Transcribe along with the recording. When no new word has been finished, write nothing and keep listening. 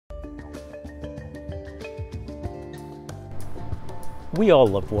We all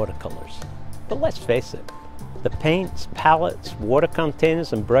love watercolors, but let's face it, the paints, palettes, water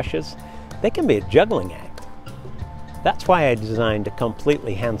containers and brushes, they can be a juggling act. That's why I designed a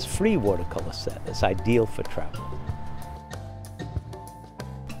completely hands-free watercolor set that's ideal for travel.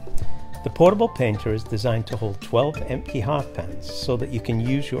 The portable painter is designed to hold 12 empty half pans so that you can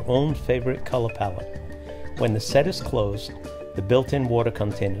use your own favorite color palette. When the set is closed, the built-in water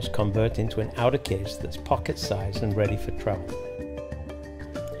containers convert into an outer case that's pocket size and ready for travel.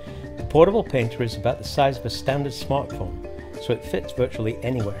 The portable painter is about the size of a standard smartphone, so it fits virtually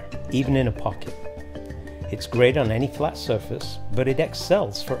anywhere, even in a pocket. It's great on any flat surface, but it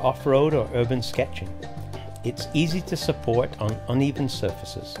excels for off-road or urban sketching. It's easy to support on uneven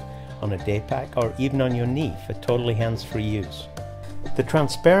surfaces, on a day pack, or even on your knee for totally hands-free use. The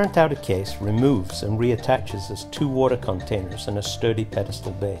transparent outer case removes and reattaches as 2 water containers and a sturdy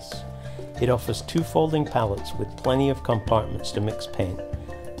pedestal base. It offers 2 folding palettes with plenty of compartments to mix paint,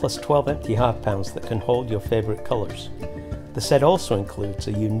 plus 12 empty half pans that can hold your favorite colors. The set also includes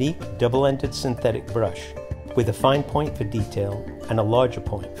a unique double-ended synthetic brush with a fine point for detail and a larger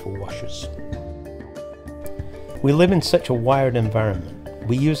point for washes. We live in such a wired environment.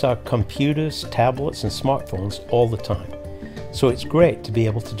 We use our computers, tablets and smartphones all the time. So it's great to be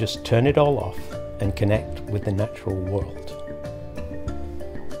able to just turn it all off and connect with the natural world.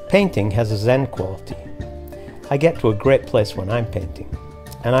 Painting has a zen quality. I get to a great place when I'm painting,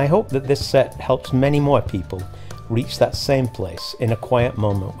 and I hope that this set helps many more people reach that same place in a quiet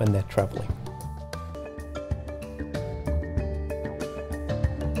moment when they're traveling.